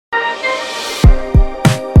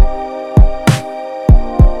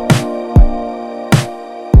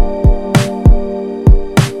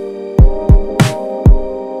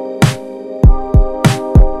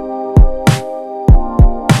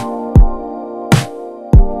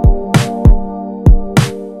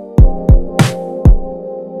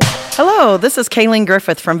Hello, this is Kalene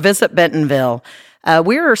Griffith from Visit Bentonville.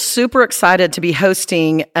 We're super excited to be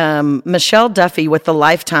hosting Michelle Duffy with the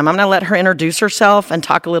Lifetime. I'm going to let her introduce herself and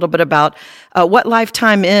talk a little bit about what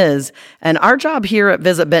Lifetime is. And our job here at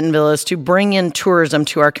Visit Bentonville is to bring in tourism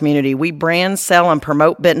to our community. We brand, sell, and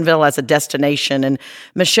promote Bentonville as a destination. And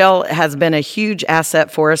Michelle has been a huge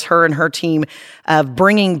asset for us, her and her team, of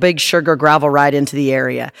bringing Big Sugar Gravel Ride into the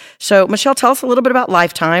area. So, Michelle, tell us a little bit about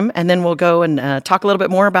Lifetime, and then we'll go and talk a little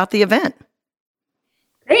bit more about the event.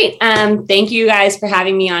 Great. Thank you guys for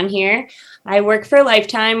having me on here. I work for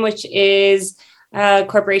Lifetime, which is a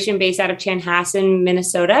corporation based out of Chanhassen,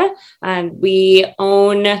 Minnesota. We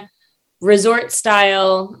own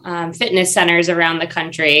resort-style fitness centers around the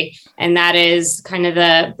country, and that is kind of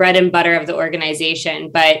the bread and butter of the organization.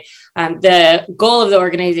 But the goal of the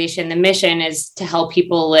organization, the mission, is to help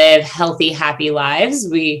people live healthy, happy lives.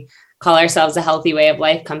 We call ourselves a healthy way of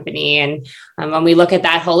life company. And when we look at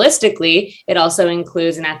that holistically, it also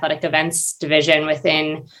includes an athletic events division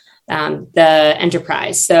within the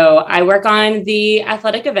enterprise. So I work on the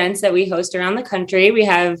athletic events that we host around the country. We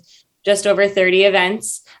have just over 30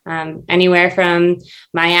 events, anywhere from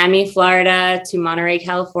Miami, Florida, to Monterey,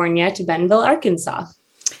 California, to Bentonville, Arkansas.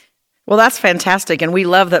 Well, that's fantastic. And we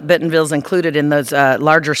love that Bentonville's included in those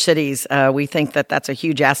larger cities. We think that that's a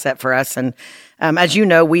huge asset for us. And as you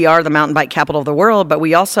know, we are the mountain bike capital of the world, but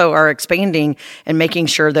we also are expanding and making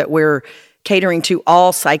sure that we're catering to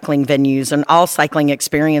all cycling venues and all cycling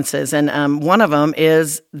experiences. And one of them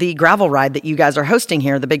is the gravel ride that you guys are hosting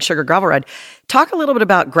here, the Big Sugar Gravel Ride. Talk a little bit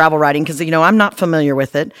about gravel riding, because, I'm not familiar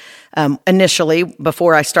with it initially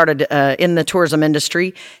before I started in the tourism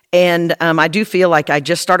industry. And I do feel like I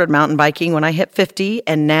just started mountain biking when I hit 50.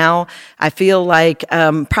 And now I feel like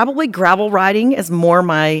probably gravel riding is more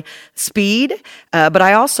my speed. But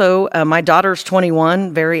I also, my daughter's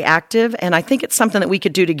 21, very active. And I think it's something that we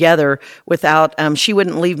could do together without, she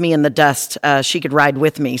wouldn't leave me in the dust. She could ride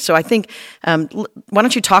with me. So I think, why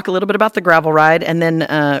don't you talk a little bit about the gravel ride and then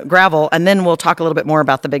and then we'll talk a little bit more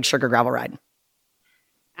about the Big Sugar Gravel Ride.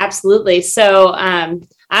 Absolutely. So I'm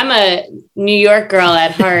a New York girl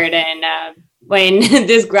at heart. And when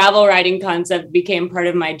this gravel riding concept became part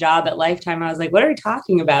of my job at Lifetime, I was like, what are we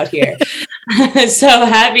talking about here? So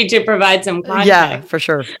happy to provide some context. Yeah, for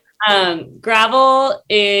sure. Gravel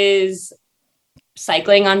is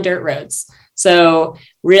cycling on dirt roads. So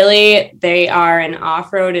really, they are an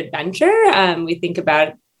off-road adventure. We think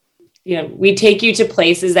about, we take you to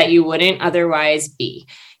places that you wouldn't otherwise be.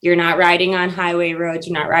 You're not riding on highway roads.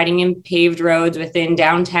 You're not riding in paved roads within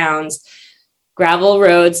downtowns. Gravel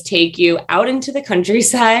roads take you out into the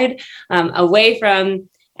countryside, away from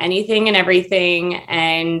anything and everything.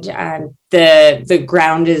 And the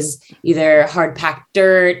ground is either hard packed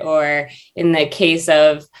dirt, or in the case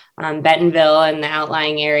of Bentonville and the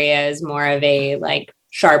outlying area, is more of a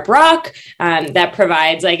sharp rock that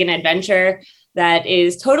provides an adventure that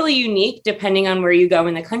is totally unique depending on where you go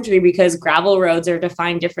in the country, because gravel roads are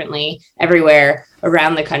defined differently everywhere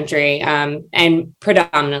around the country, and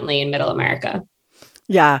predominantly in Middle America.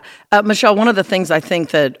 Yeah. Michelle, one of the things I think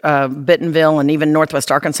that Bentonville and even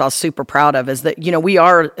Northwest Arkansas is super proud of is that, we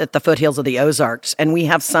are at the foothills of the Ozarks, and we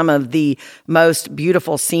have some of the most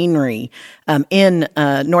beautiful scenery in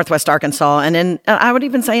Northwest Arkansas, and I would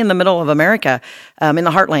even say in the middle of America, in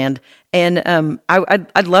the heartland. And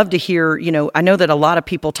I'd love to hear, I know that a lot of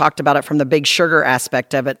people talked about it from the Big Sugar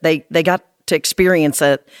aspect of it. They got to experience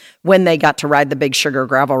it when they got to ride the Big Sugar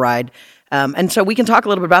Gravel Ride. And so we can talk a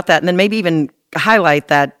little bit about that, and then maybe even highlight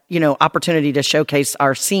that, opportunity to showcase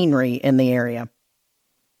our scenery in the area.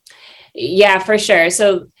 Yeah, for sure.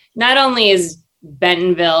 So not only is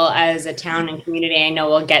Bentonville as a town and community, I know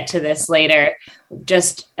we'll get to this later,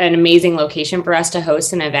 just an amazing location for us to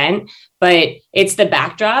host an event, but it's the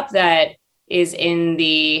backdrop that is in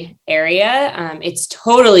the area. It's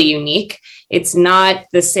totally unique. It's not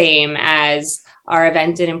the same as our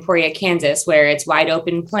event in Emporia, Kansas, where it's wide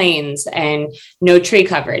open plains and no tree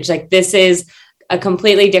coverage. This is a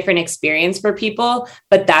completely different experience for people,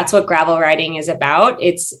 but that's what gravel riding is about.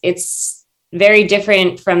 It's very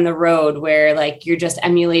different from the road, where you're just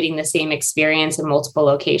emulating the same experience in multiple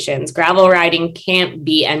locations. Gravel riding can't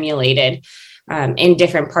be emulated in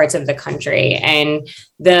different parts of the country. And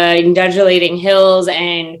the undulating hills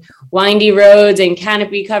and windy roads and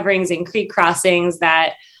canopy coverings and creek crossings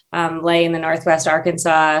that lay in the Northwest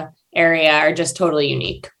Arkansas area are just totally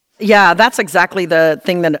unique. Yeah, that's exactly the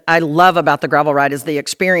thing that I love about the gravel ride, is the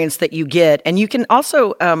experience that you get. And you can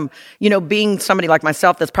also, being somebody like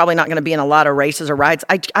myself that's probably not going to be in a lot of races or rides,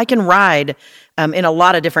 I can ride in a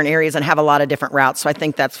lot of different areas and have a lot of different routes. So I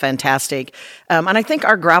think that's fantastic. And I think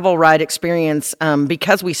our gravel ride experience,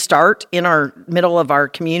 because we start in our middle of our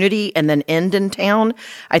community and then end in town,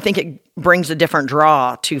 I think it brings a different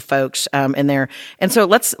draw to folks in there. And so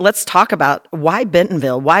let's talk about why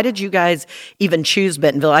Bentonville. Why did you guys even choose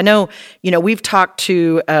Bentonville? I know, we've talked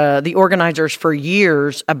to the organizers for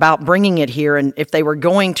years about bringing it here and if they were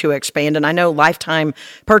going to expand. And I know Lifetime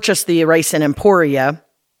purchased the race in Emporia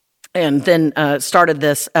and then started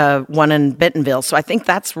this one in Bentonville. So I think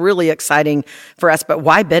that's really exciting for us. But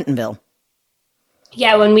why Bentonville?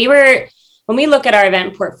 Yeah, when we look at our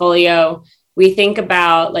event portfolio, we think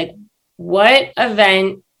about like, what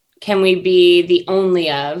event can we be the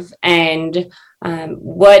only of? And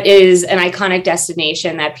what is an iconic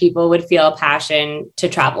destination that people would feel a passion to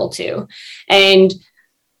travel to? And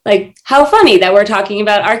like, how funny that we're talking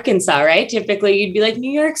about Arkansas, right? Typically you'd be like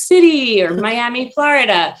New York City or Miami,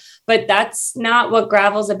 Florida, but that's not what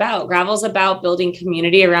gravel's about. Gravel's about building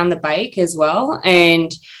community around the bike as well.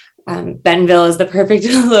 And Bentonville is the perfect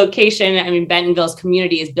location. I mean, Bentonville's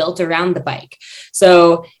community is built around the bike.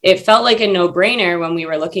 So it felt like a no-brainer when we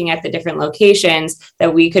were looking at the different locations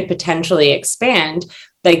that we could potentially expand.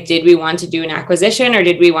 Like, did we want to do an acquisition or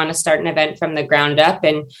did we want to start an event from the ground up?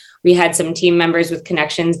 And we had some team members with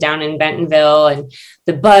connections down in Bentonville, and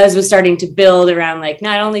the buzz was starting to build around like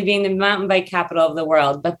not only being the mountain bike capital of the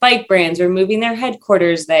world, but bike brands were moving their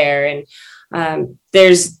headquarters there. And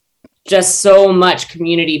there's just so much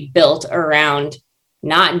community built around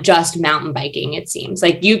not just mountain biking. It seems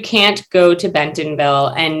like you can't go to Bentonville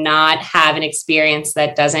and not have an experience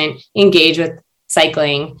that doesn't engage with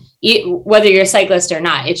cycling, whether you're a cyclist or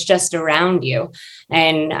not. It's just around you.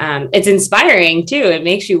 And it's inspiring too. It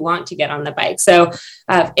makes you want to get on the bike. So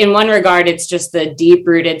in one regard, it's just the deep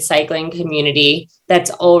rooted cycling community that's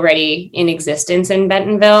already in existence in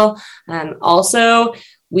Bentonville. Also,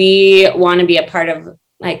 we want to be a part of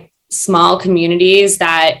like small communities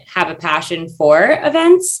that have a passion for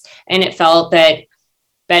events. And it felt that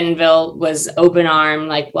Bentonville was open arm,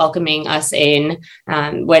 like welcoming us in,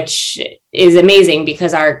 which is amazing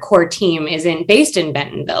because our core team isn't based in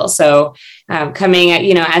Bentonville. So coming at,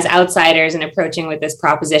 as outsiders and approaching with this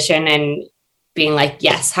proposition and being like,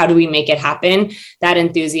 yes, how do we make it happen? That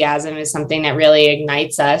enthusiasm is something that really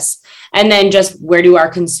ignites us. And then just where do our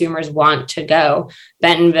consumers want to go?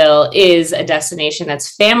 Bentonville is a destination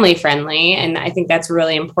that's family friendly. And I think that's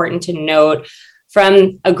really important to note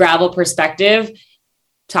from a gravel perspective.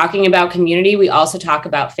 Talking about community, we also talk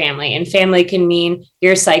about family, and family can mean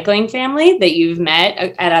your cycling family that you've met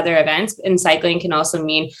at other events. And cycling can also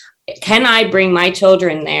mean, can I bring my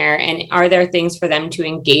children there? And are there things for them to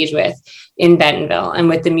engage with in Bentonville? And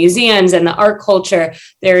with the museums and the art culture,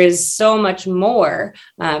 there is so much more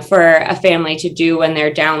for a family to do when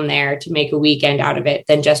they're down there to make a weekend out of it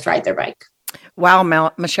than just ride their bike. Wow,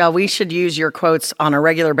 Michelle, we should use your quotes on a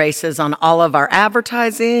regular basis on all of our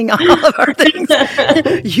advertising, all of our things.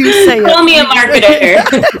 You say Call me a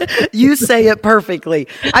marketer. You say it perfectly.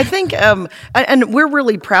 I think, and we're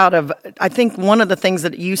really proud of, I think one of the things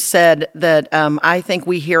that you said that I think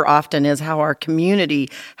we hear often is how our community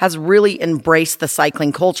has really embraced the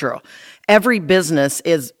cycling culture. Every business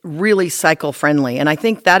is really cycle friendly. And I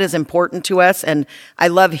think that is important to us. And I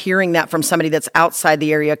love hearing that from somebody that's outside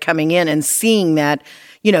the area coming in and seeing that,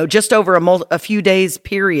 just over a few days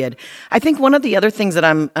period. I think one of the other things that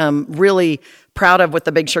I'm really proud of with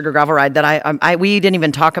the Big Sugar Gravel Ride that we didn't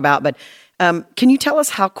even talk about, but can you tell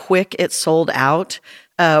us how quick it sold out?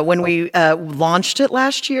 When we launched it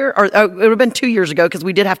last year, or it would have been 2 years ago because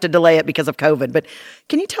we did have to delay it because of COVID. But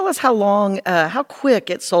can you tell us how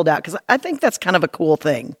quick it sold out? Because I think that's kind of a cool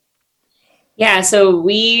thing. Yeah, so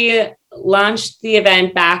we launched the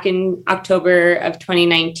event back in October of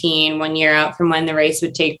 2019, 1 year out from when the race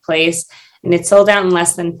would take place. And it sold out in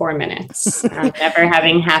less than 4 minutes, never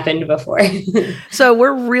having happened before. So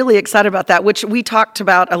we're really excited about that, which we talked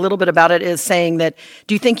about a little bit about it, is saying that,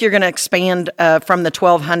 do you think you're going to expand from the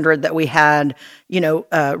 1,200 that we had,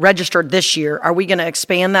 registered this year? Are we going to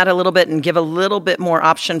expand that a little bit and give a little bit more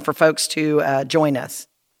option for folks to join us?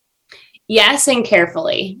 Yes, and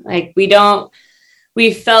carefully. Like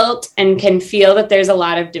we felt and can feel that there's a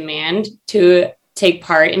lot of demand to take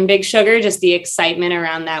part in Big Sugar, just the excitement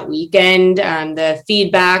around that weekend, the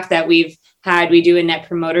feedback that we've had. We do a net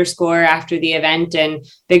promoter score after the event, and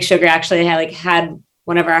Big Sugar actually had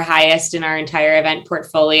one of our highest in our entire event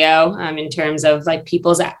portfolio in terms of like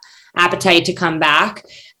people's appetite to come back.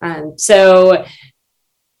 So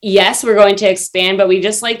yes, we're going to expand, but we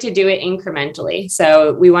just like to do it incrementally.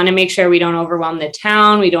 So we want to make sure we don't overwhelm the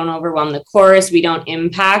town, we don't overwhelm the course, we don't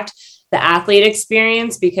impact the athlete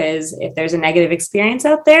experience, because if there's a negative experience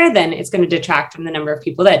out there, then it's going to detract from the number of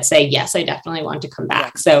people that say, yes, I definitely want to come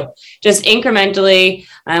back. So just incrementally,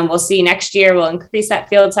 we'll see next year, we'll increase that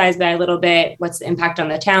field size by a little bit. What's the impact on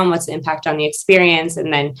the town? What's the impact on the experience?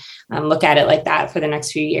 And then look at it like that for the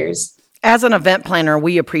next few years. As an event planner,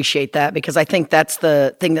 we appreciate that, because I think that's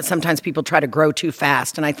the thing that sometimes people try to grow too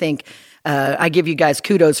fast. And I think I give you guys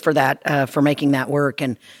kudos for that, for making that work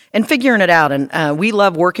and figuring it out. And we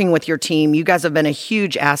love working with your team. You guys have been a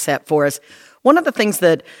huge asset for us. One of the things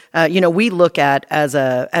that, we look at as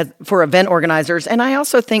for event organizers, and I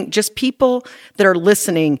also think just people that are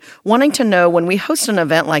listening, wanting to know when we host an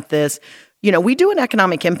event like this, we do an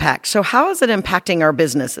economic impact. So how is it impacting our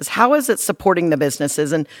businesses? How is it supporting the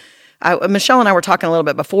businesses? And Michelle and I were talking a little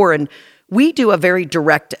bit before, and we do a very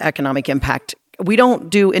direct economic impact. We don't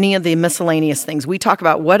do any of the miscellaneous things. We talk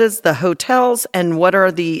about what is the hotels and what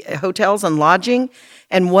are the hotels and lodging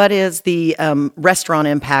and what is the restaurant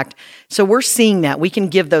impact. So we're seeing that. We can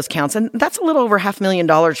give those counts. And that's a little over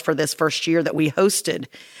 $500,000 for this first year that we hosted.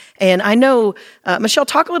 And I know, Michelle,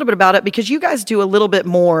 talk a little bit about it, because you guys do a little bit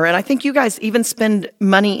more. And I think you guys even spend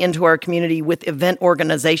money into our community with event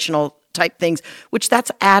organizational type things, which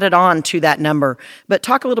that's added on to that number. But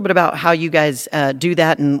talk a little bit about how you guys do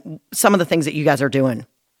that and some of the things that you guys are doing.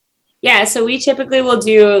 Yeah, so we typically will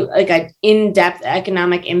do like an in-depth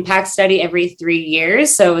economic impact study every 3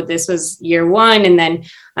 years. So this was year one. And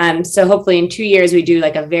then, so hopefully in 2 years, we do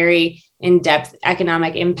like a very in-depth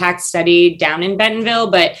economic impact study down in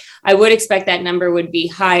Bentonville. But I would expect that number would be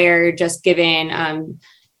higher, just given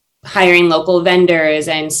hiring local vendors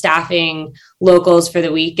and staffing locals for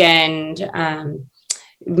the weekend,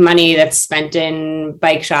 money that's spent in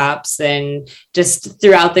bike shops and just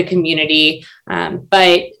throughout the community.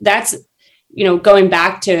 But that's, going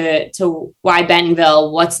back to why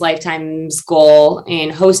Bentonville, what's Lifetime's goal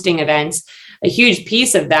in hosting events. A huge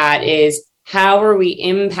piece of that is, how are we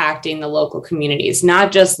impacting the local communities,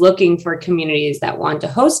 not just looking for communities that want to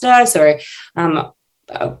host us or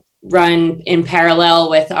run in parallel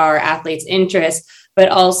with our athletes' interests, but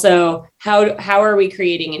also how are we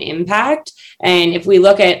creating an impact? And if we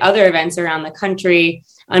look at other events around the country,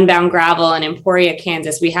 Unbound Gravel in Emporia,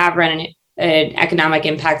 Kansas, we have run an economic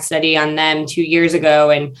impact study on them 2 years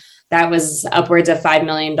ago, and that was upwards of $5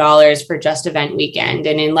 million for just event weekend.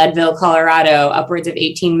 And in Leadville, Colorado, upwards of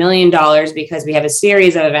 $18 million, because we have a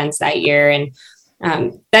series of events that year. And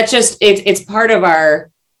that's just, it's part of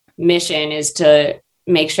our mission, is to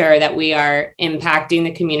make sure that we are impacting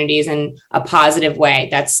the communities in a positive way.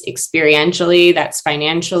 That's experientially, that's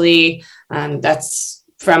financially, that's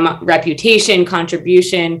from reputation,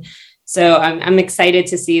 contribution. So I'm excited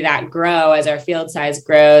to see that grow as our field size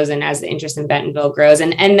grows and as the interest in Bentonville grows.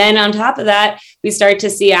 And then on top of that, we start to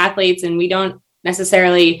see athletes, and we don't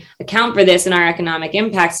necessarily account for this in our economic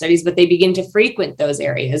impact studies, but they begin to frequent those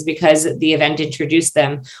areas because the event introduced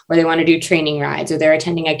them, or they want to do training rides, or they're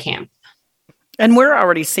attending a camp. And we're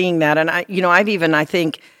already seeing that. And I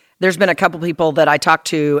think there's been a couple people that I talked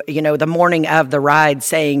to, the morning of the ride,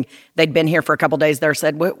 saying they'd been here for a couple of days there,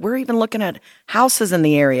 said, we're even looking at houses in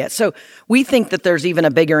the area. So we think that there's even a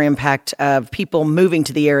bigger impact of people moving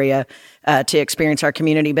to the area to experience our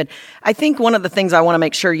community. But I think one of the things I want to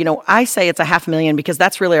make sure, I say it's $500,000 because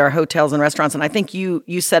that's really our hotels and restaurants. And I think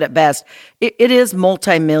you said it best. It is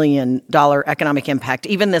multi-million-dollar economic impact,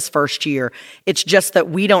 even this first year. It's just that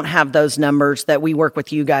we don't have those numbers that we work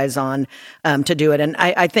with you guys on to do it. And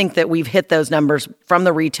I think that we've hit those numbers from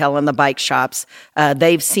the retail and the bike shops.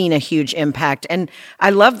 They've seen a huge impact. And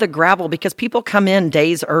I love the gravel because people come in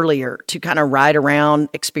days earlier to kind of ride around,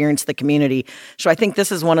 experience the community. So I think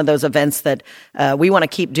this is one of those events that we want to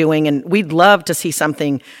keep doing. And we'd love to see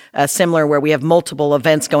something similar where we have multiple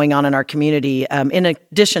events going on in our community in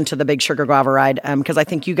addition to the Big Sugar Guava Ride, because I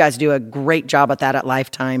think you guys do a great job at that at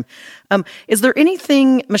Lifetime. Is there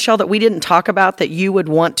anything, Michelle, that we didn't talk about that you would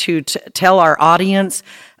want to tell our audience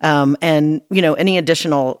and, any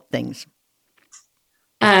additional things?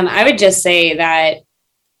 I would just say that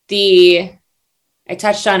I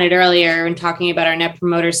touched on it earlier when talking about our Net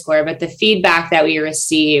Promoter Score, but the feedback that we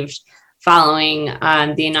received following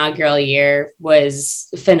the inaugural year was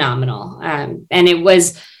phenomenal. And it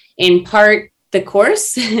was in part the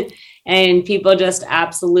course and people just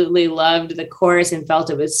absolutely loved the course and felt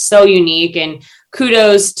it was so unique. And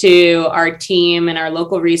kudos to our team and our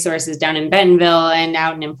local resources down in Bentonville and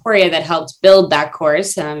out in Emporia that helped build that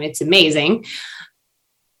course. It's amazing.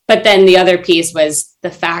 But then the other piece was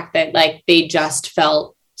the fact that they just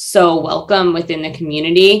felt so welcome within the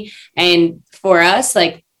community. And for us,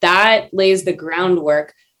 that lays the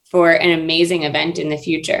groundwork for an amazing event in the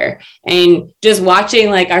future. And just watching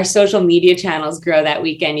like our social media channels grow that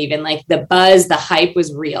weekend, even like the buzz, the hype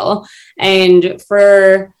was real. And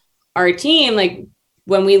for our team, like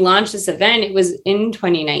when we launched this event, it was in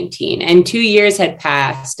 2019 and 2 years had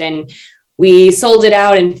passed and we sold it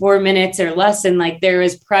out in 4 minutes or less. And like there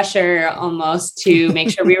was pressure almost to make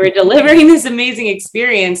sure we were delivering this amazing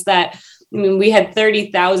experience that, I mean, we had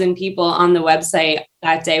 30,000 people on the website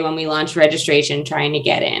that day when we launched registration trying to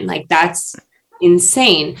get in. Like that's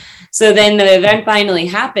insane. So then the event finally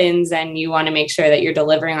happens and you want to make sure that you're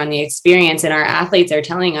delivering on the experience. And our athletes are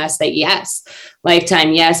telling us that yes,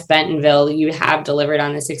 Lifetime, yes, Bentonville, you have delivered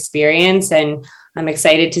on this experience. And I'm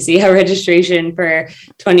excited to see how registration for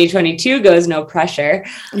 2022 goes. No pressure.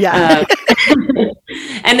 Yeah.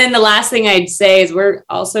 And then the last thing I'd say is we're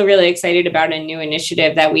also really excited about a new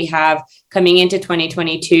initiative that we have coming into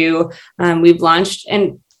 2022. We've launched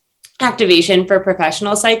an activation for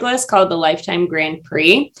professional cyclists called the Lifetime Grand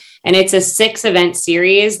Prix. And it's a 6-event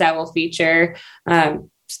series that will feature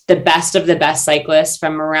the best of the best cyclists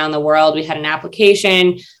from around the world. We had an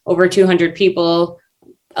application, over 200 people,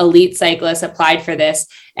 elite cyclists applied for this.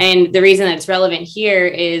 And the reason that it's relevant here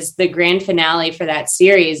is the grand finale for that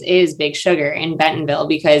series is Big Sugar in Bentonville,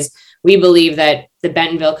 because we believe that the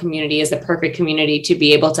Bentonville community is the perfect community to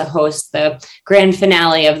be able to host the grand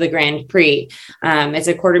finale of the Grand Prix. It's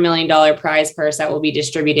a $250,000 prize purse that will be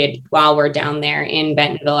distributed while we're down there in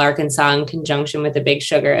Bentonville, Arkansas, in conjunction with the Big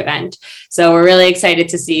Sugar event. So we're really excited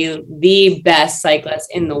to see the best cyclists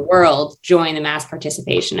in the world join the mass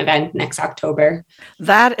participation event next October.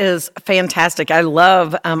 That is fantastic. I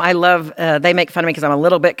love, they make fun of me because I'm a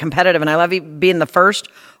little bit competitive and I love being the first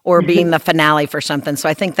or being the finale for something. So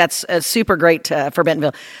I think that's super great for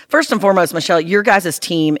Bentonville. First and foremost, Michelle, your guys'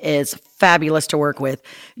 team is fabulous to work with.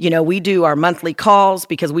 You know, we do our monthly calls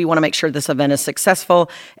because we want to make sure this event is successful.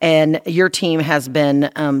 And your team has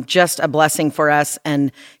been just a blessing for us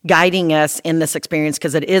and guiding us in this experience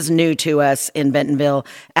because it is new to us in Bentonville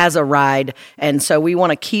as a ride. And so we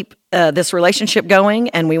want to keep this relationship going,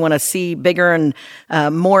 and we want to see bigger and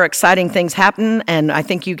more exciting things happen. And I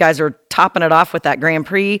think you guys are topping it off with that Grand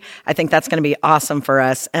Prix. I think that's going to be awesome for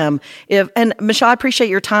us. And Michelle, I appreciate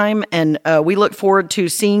your time, and we look forward to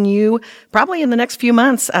seeing you probably in the next few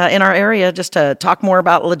months in our area just to talk more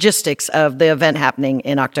about logistics of the event happening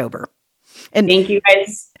in October. And thank you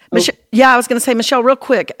guys. I was going to say, Michelle, real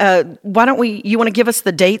quick, why don't you want to give us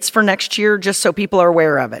the dates for next year just so people are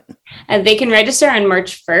aware of it? They can register on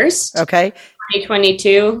March 1st, okay,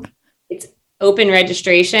 2022. It's open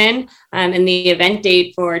registration. And the event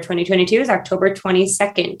date for 2022 is October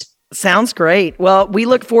 22nd. Sounds great. Well, we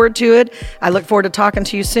look forward to it. I look forward to talking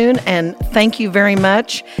to you soon. And thank you very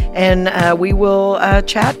much. And we will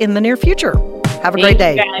chat in the near future. Have a great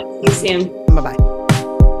day. See you soon. Bye-bye.